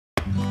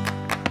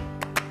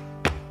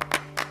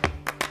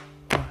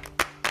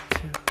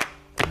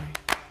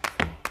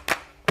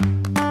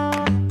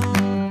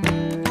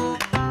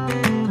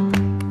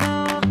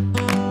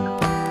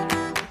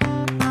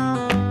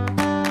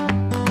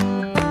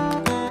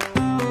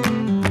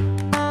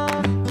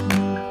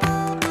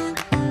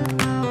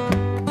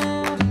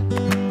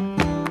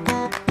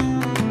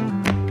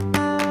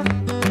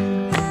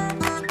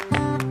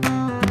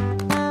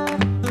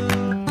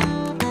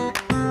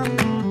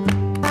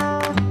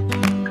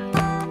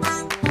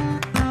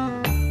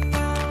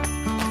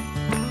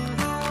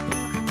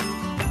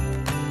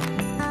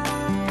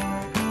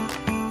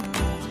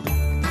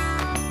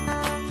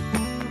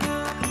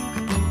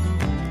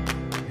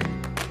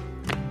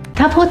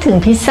ถ้าพูดถึง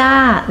พิซซ่า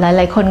หล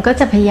ายๆคนก็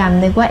จะพยายาม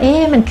นึกว่า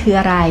มันคือ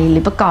อะไรหรื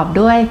อประกอบ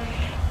ด้วย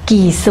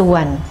กี่ส่ว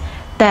น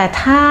แต่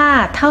ถ้า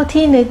เท่า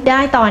ที่นึกได้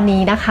ตอน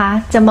นี้นะคะ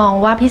จะมอง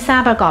ว่าพิซซ่า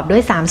ประกอบด้ว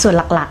ย3ส่วน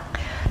หลัก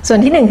ๆส่วน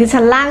ที่1คือ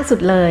ชั้นล่างสุด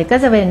เลยก็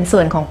จะเป็นส่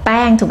วนของแ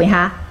ป้งถูกไหมค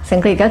ะภาษาอั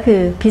งกฤษก็คื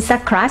อพิซซ่า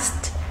ครัส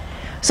ต์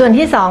ส่วน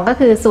ที่2ก็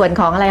คือส่วน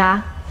ของอะไรคะ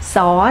ซ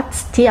อส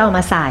ที่เอาม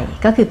าใส่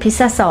ก็คือพิซ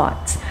ซ่าซอ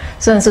ส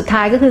ส่วนสุดท้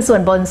ายก็คือส่ว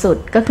นบนสุด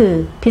ก็คือ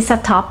พิซซ่า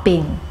ท็อปปิ้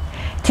ง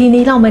ที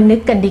นี้เรามานึ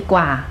กกันดีก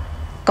ว่า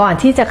ก่อน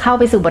ที่จะเข้า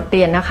ไปสู่บทเ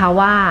รียนนะคะ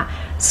ว่า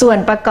ส่วน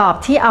ประกอบ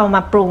ที่เอาม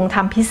าปรุงท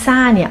ำพิซซ่า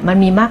เนี่ยมัน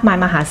มีมากมาย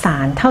มหาศา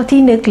ลเท่าที่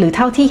นึกหรือเ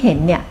ท่าที่เห็น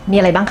เนี่ยมี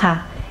อะไรบ้างคะ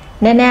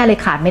แน่ๆเลย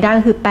ขาดไม่ได้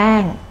ก็คือแป้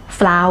ง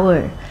flour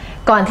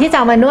ก่อนที่จะเ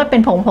อามานวดเป็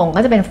นผงๆ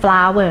ก็จะเป็น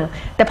flour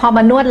แต่พอม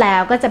านวดแล้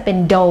วก็จะเป็น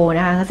dough น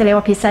ะคะก็จะเรียก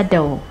ว่าพิซซ่า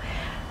dough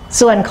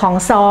ส่วนของ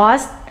ซอ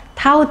ส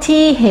เท่า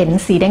ที่เห็น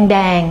สีแด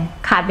ง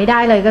ๆขาดไม่ได้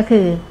เลยก็คื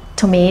อ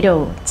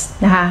tomatoes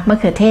นะคะมะ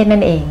เขือเทศนั่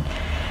นเอง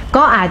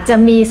ก็อาจจะ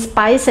มี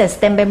spices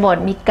เต็มไปหมด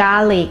มี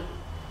garlic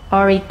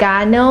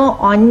oregano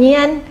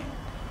onion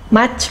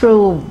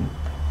mushroom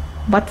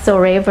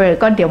whatsoever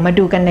ก็เดี๋ยวมา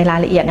ดูกันในราย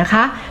ละเอียดนะค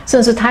ะส่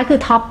วนสุดท้ายคือ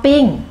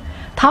topping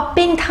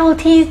เท่า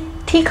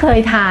ที่เคย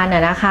ทาน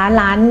นะคะ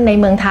ร้านใน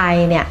เมืองไทย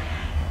เนี่ย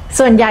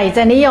ส่วนใหญ่จ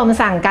ะนิยม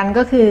สั่งกัน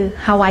ก็คือ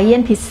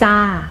Hawaiian pizza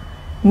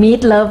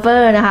meat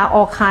lover นะคะ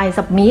all kinds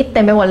of meat เต็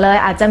มไปหมดเลย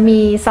อาจจะมี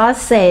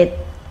sausage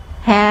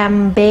ham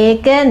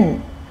bacon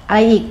อะไร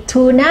อีก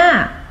tuna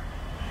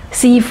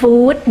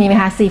seafood มีไหม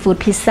คะ seafood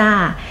pizza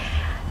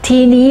ที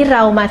นี้เร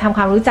ามาทำค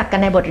วามรู้จักกัน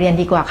ในบทเรียน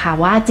ดีกว่าค่ะ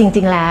ว่าจ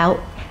ริงๆแล้ว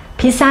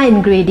พิซซ่า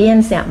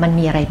ingredients เนี่ยมัน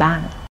มีอะไรบ้าง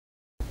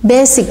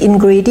Basic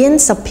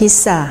ingredients of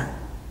pizza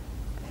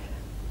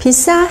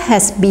Pizza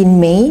has been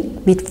made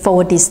with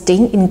 4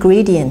 distinct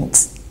ingredients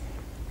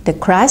the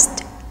crust,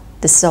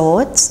 the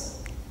sauce,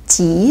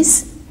 cheese,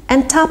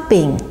 and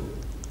topping.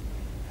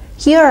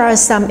 Here are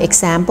some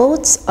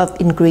examples of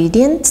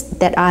ingredients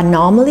that are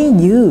normally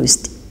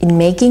used in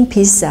making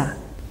pizza.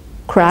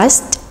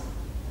 Crust,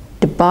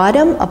 the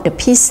bottom of the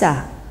pizza,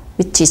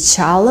 which is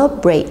shallow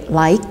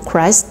bread-like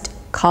crust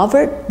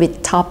covered with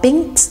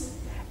toppings,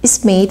 is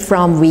made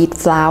from wheat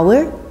flour,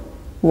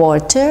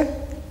 water,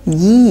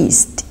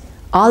 yeast,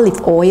 olive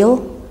oil,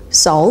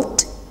 salt,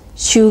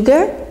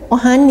 sugar, or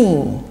honey.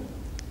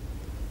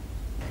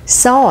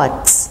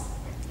 Sauce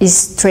is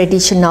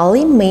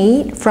traditionally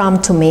made from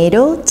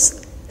tomatoes,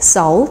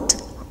 salt,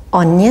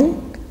 onion,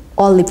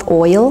 olive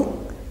oil,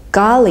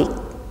 garlic,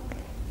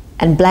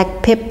 and black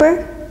pepper,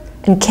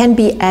 and can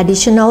be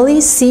additionally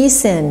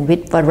seasoned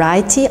with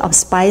variety of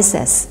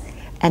spices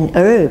and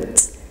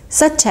herbs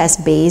such as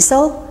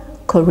basil,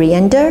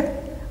 coriander,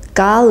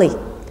 garlic,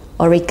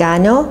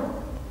 oregano,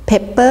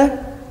 pepper,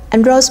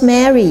 and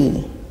rosemary.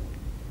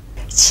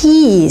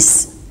 Cheese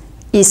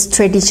is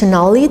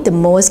traditionally the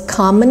most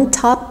common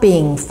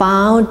topping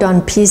found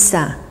on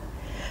pizza.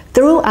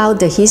 Throughout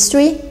the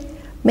history,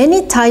 many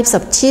types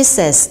of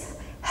cheeses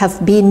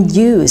have been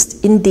used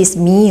in this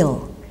meal,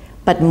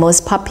 but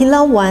most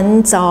popular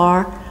ones are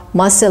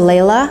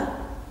mozzarella,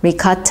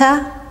 ricotta,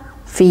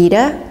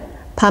 feta,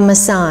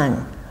 parmesan,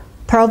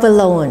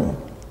 provolone,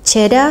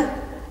 cheddar,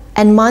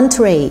 and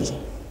Monterey.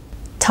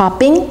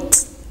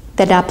 Toppings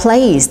that are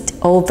placed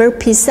over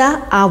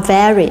pizza are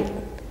varied.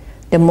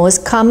 The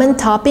most common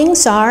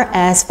toppings are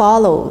as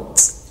follows.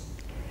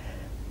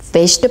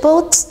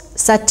 Vegetables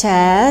such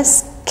as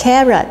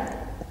carrot,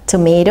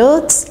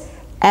 tomatoes,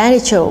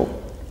 artichoke,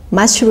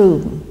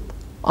 mushroom,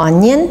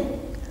 onion,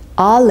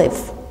 olive,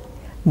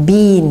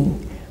 bean,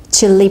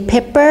 chili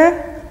pepper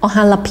or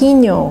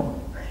jalapeno,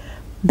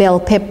 bell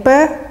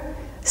pepper,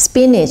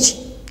 spinach,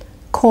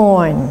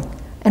 corn,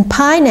 and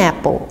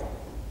pineapple.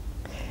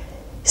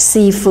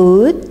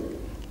 Seafood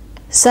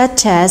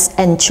such as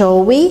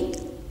anchovy,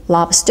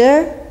 lobster,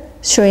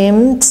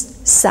 shrimps,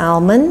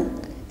 salmon,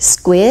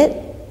 squid,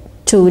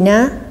 tuna,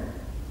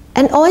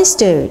 and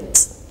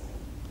oysters.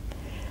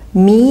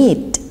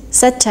 Meat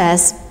such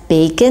as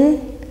bacon,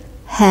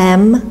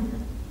 ham,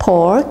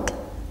 pork,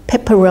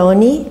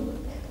 pepperoni,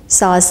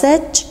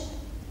 sausage,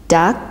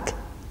 duck,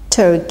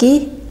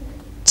 turkey,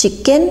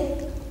 chicken,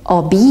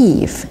 or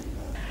beef.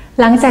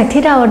 หลังจาก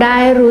ที่เราได้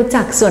รู้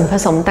จักส่วนผ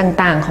สม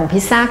ต่างๆของพิ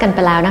ซซ่ากันไป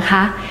แล้วนะค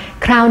ะ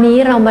คราวนี้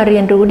เรามาเรี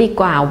ยนรู้ดี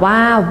กว่าว่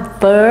า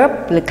verb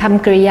หรือค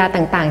ำกริยา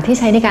ต่างๆที่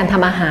ใช้ในการท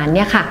ำอาหารเ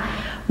นี่ยค่ะ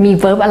มี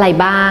verb อะไร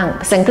บ้าง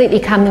ภาษาอังกฤษอี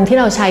กคำหนึ่งที่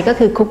เราใช้ก็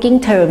คือ cooking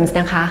terms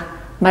นะคะ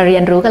มาเรีย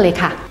นรู้กันเลย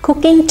ค่ะ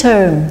cooking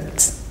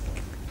terms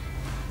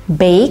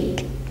bake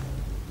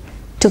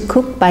to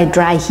cook by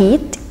dry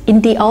heat in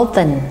the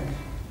oven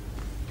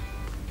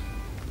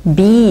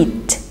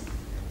beat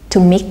to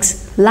mix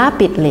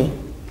rapidly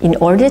in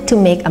order to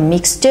make a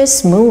mixture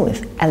smooth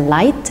and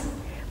light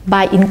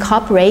by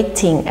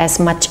incorporating as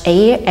much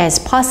air as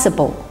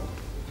possible.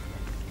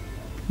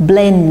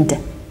 Blend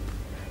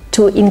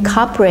to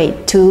incorporate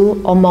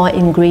 2 or more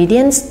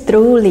ingredients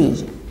thoroughly.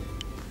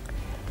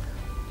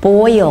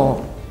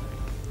 Boil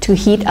to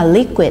heat a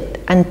liquid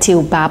until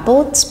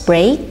bubbles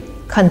break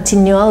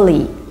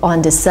continually on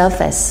the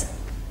surface.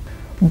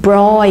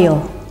 Broil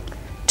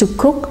to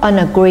cook on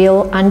a grill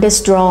under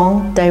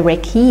strong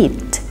direct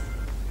heat.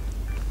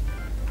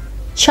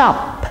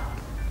 Chop,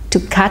 to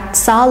cut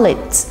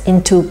solids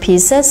into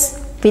pieces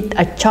with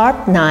a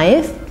sharp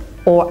knife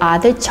or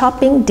other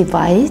chopping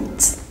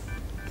device.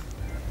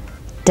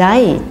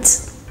 Dice,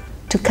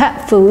 to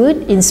cut food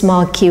in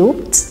small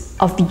cubes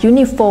of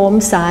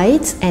uniform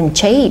size and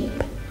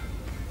shape.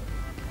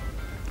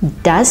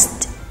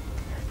 Dust,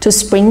 to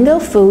sprinkle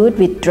food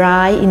with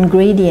dry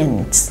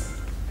ingredients.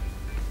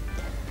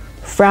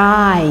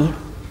 Fry,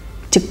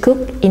 to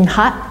cook in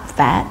hot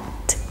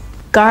fat.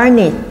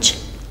 Garnish,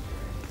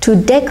 to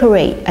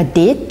decorate a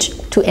dish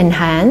to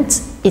enhance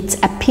its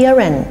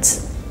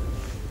appearance.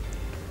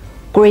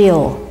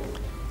 Grill,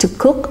 to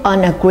cook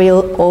on a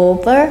grill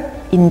over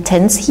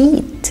intense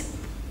heat.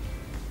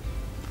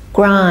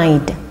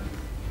 Grind,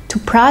 to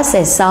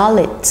process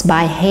solids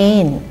by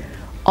hand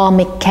or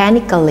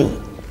mechanically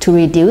to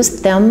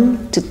reduce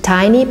them to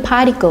tiny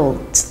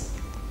particles.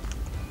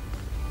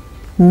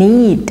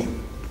 Knead,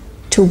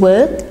 to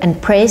work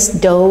and press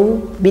dough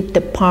with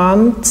the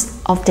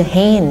palms of the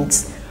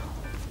hands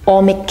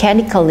or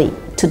mechanically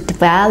to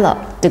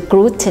develop the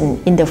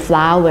gluten in the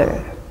flour.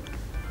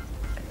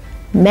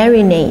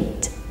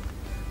 Marinate,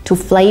 to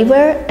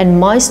flavor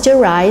and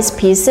moisturize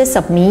pieces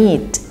of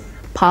meat,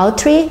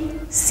 poultry,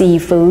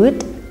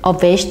 seafood, or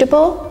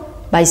vegetable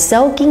by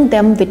soaking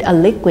them with a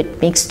liquid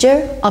mixture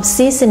of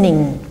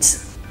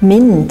seasonings.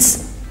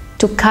 Mince,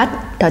 to cut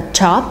the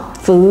chopped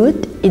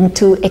food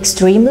into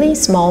extremely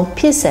small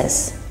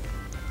pieces.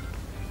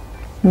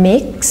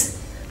 Mix,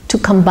 to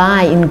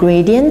combine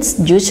ingredients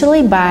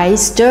usually by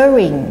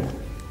stirring.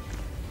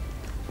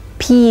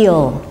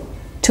 Peel,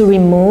 to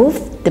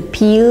remove the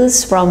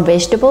peels from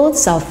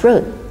vegetables or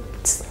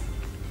fruits.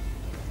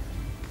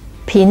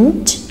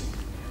 Pinch,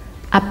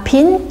 a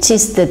pinch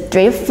is the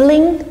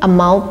trifling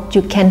amount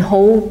you can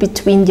hold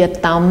between your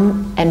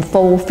thumb and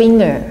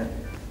forefinger.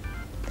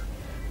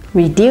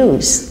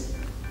 Reduce,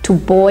 to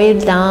boil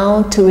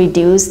down to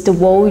reduce the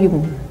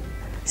volume.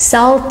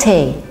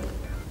 Saute,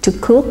 to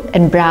cook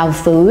and brown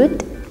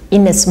food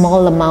in a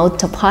small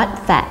amount of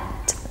hot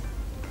fat.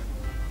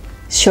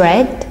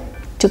 Shred,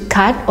 to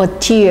cut or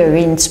tear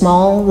in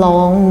small,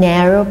 long,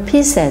 narrow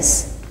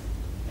pieces.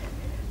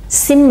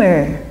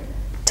 Simmer,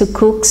 to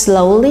cook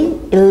slowly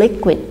in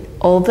liquid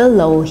over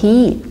low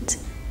heat.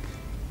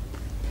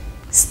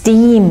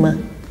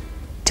 Steam,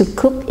 to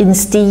cook in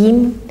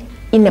steam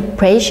in a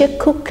pressure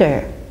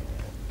cooker,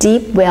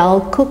 deep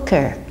well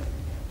cooker,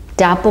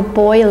 double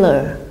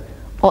boiler,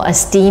 or a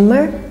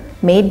steamer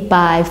made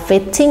by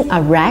fitting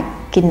a rack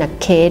in a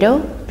kettle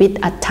with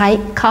a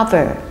tight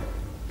cover.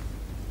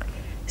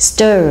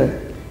 Stir,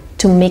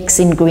 to mix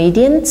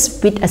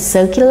ingredients with a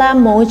circular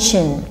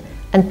motion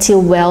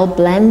until well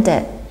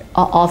blended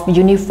or of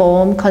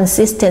uniform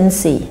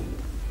consistency.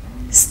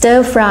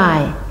 Stir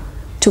fry,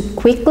 to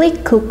quickly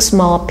cook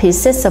small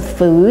pieces of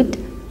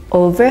food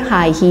over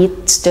high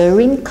heat,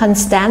 stirring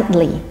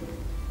constantly.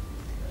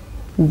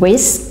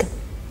 Whisk,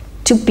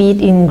 to beat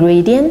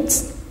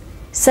ingredients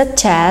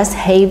such as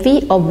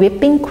heavy or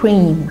whipping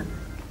cream,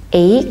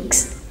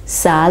 eggs,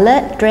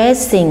 salad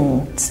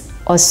dressings,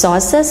 or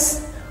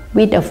sauces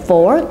with a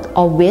fork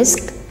or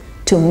whisk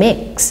to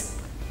mix,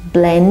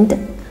 blend,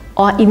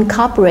 or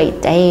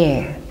incorporate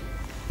air.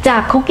 จา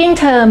ก Cooking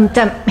Term จ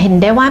ะเห็น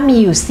ได้ว่ามี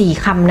อยู่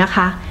4คำนะค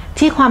ะ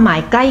ที่ความหมาย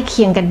ใกล้เ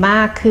คียงกันมา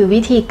กคือ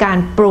วิธีการ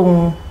ปรุง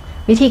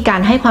วิธีการ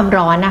ให้ความ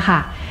ร้อนนะคะ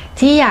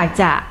ที่อยาก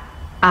จะ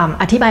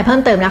อธิบายเพิ่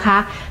มเติมนะคะ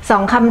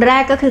2คำแร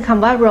กก็คือค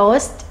ำว่า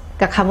roast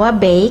กับคำว่า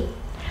bake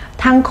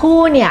ทั้งคู่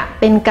เนี่ย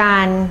เป็นกา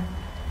ร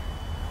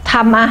ท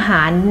ำอาห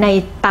ารใน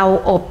เตา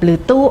อบหรือ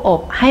ตู้อ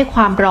บให้ค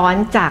วามร้อน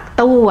จาก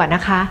ตู้น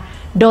ะคะ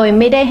โดย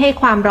ไม่ได้ให้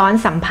ความร้อน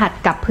สัมผัส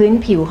กับพื้น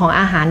ผิวของ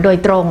อาหารโดย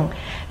ตรง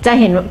จะ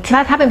เห็น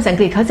ถ้าเป็นภาษาอัง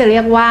กฤษเขาจะเรี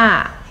ยกว่า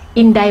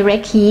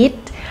indirect heat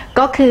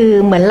ก็คือ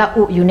เหมือนเรา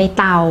อุอยู่ใน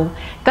เตา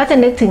ก็จะ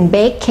นึกถึง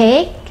bake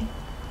cake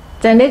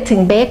จะนึกถึ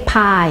ง bake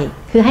pie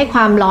คือให้คว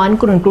ามร้อน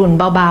กรุ่น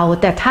ๆเบา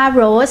ๆแต่ถ้า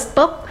roast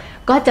ปุ๊บ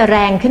ก็จะแร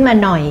งขึ้นมา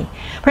หน่อย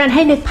เพราะฉะนั้นใ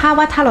ห้นึกภาพ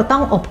ว่าถ้าเราต้อ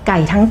งอบไก่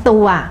ทั้งตั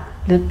ว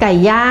หรือไก่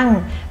ย่าง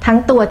ทั้ง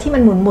ตัวที่มั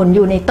นหมุนๆอ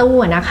ยู่ในตู้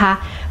นะคะ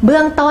เบื้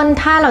องต้น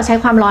ถ้าเราใช้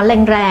ความร้อน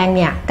แรงๆเ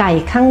นี่ยไก่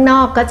ข้างน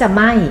อกก็จะไ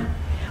หม้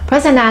เพรา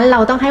ะฉะนั้นเรา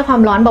ต้องให้ควา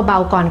มร้อนเบา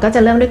ๆก่อนก็จะ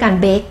เริ่มด้วยการ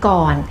เบค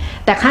ก่อน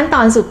แต่ขั้นต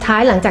อนสุดท้า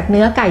ยหลังจากเ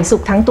นื้อไก่สุ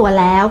กทั้งตัว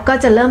แล้วก็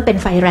จะเริ่มเป็น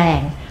ไฟแร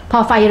งพอ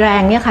ไฟแร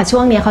งเนี่ยค่ะช่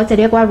วงนี้เขาจะ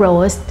เรียกว่า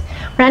roast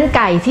เพราะฉะนั้นไ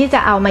ก่ที่จะ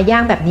เอามาย่า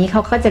งแบบนี้เข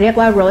าก็จะเรียก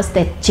ว่า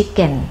roasted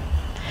chicken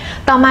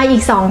ต่อมาอี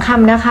ก2ค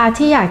ำนะคะ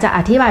ที่อยากจะอ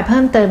ธิบายเพิ่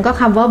มเติมก็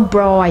คำว่า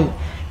broil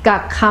กั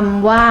บค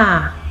ำว่า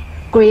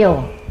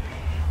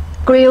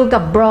grill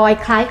กับ broil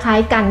คล้าย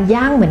ๆกัน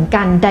ย่างเหมือน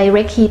กัน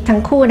direct heat ทั้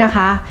งคู่นะค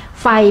ะ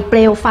ไฟเปล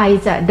วไฟ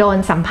จะโดน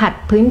สัมผัส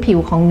พื้นผิว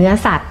ของเนื้อ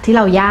สัตว์ที่เ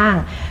ราย่าง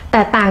แ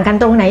ต่ต่างกัน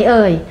ตรงไหนเ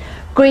อ่ย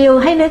grill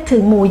ให้นึกถึ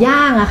งหมูย่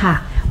างอะค่ะ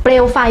เปล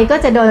วไฟก็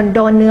จะโ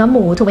ดนเนื้อห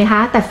มูถูกไหมค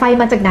ะแต่ไฟ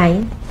มาจากไหน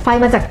ไฟ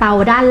มาจากเตา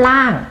ด้านล่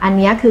างอัน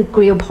นี้คือ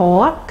grill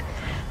pork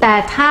แต่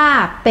ถ้า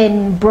เป็น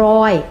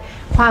broil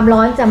ความร้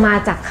อนจะมา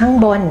จากข้าง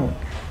บน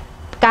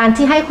การ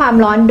ที่ให้ความ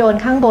ร้อนโดน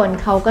ข้างบน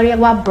เขาก็เรียก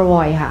ว่า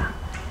broil ค่ะ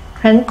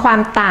เพราะฉะนั้นความ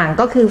ต่าง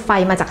ก็คือไฟ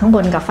มาจากข้างบ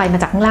นกับไฟมา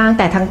จากข้างล่าง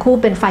แต่ทั้งคู่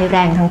เป็นไฟแร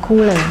งทั้งคู่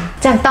เลย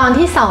จากตอน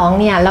ที่2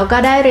เนี่ยเราก็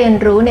ได้เรียน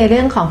รู้ในเ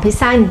รื่องของพิซ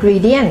ซ่า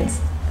ingredients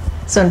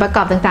ส่วนประก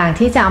อบต่างๆ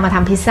ที่จะเอามาท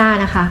ำพิซซ่า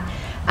นะคะ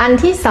อัน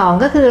ที่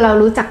2ก็คือเรา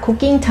รู้จัก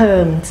cooking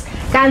terms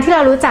การที่เร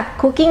ารู้จัก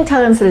cooking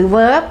terms หรือ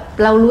verb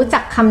เรารู้จั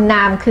กคำน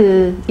ามคือ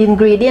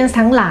ingredients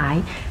ทั้งหลาย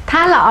ถ้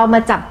าเราเอามา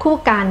จับคู่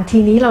กันที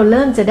นี้เราเ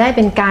ริ่มจะได้เ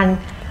ป็นการ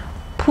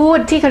พูด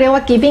ที่เขาเรียก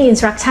ว่า giving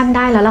instruction ไ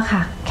ด้แล้วล่ะค่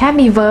ะแค่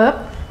มี verb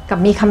กับ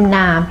มีคำน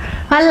าม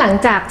เพราะหลัง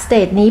จากสเต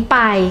จนี้ไป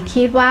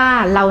คิดว่า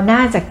เราน่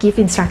าจะ give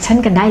instruction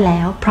กันได้แล้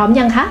วพร้อม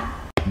ยังคะ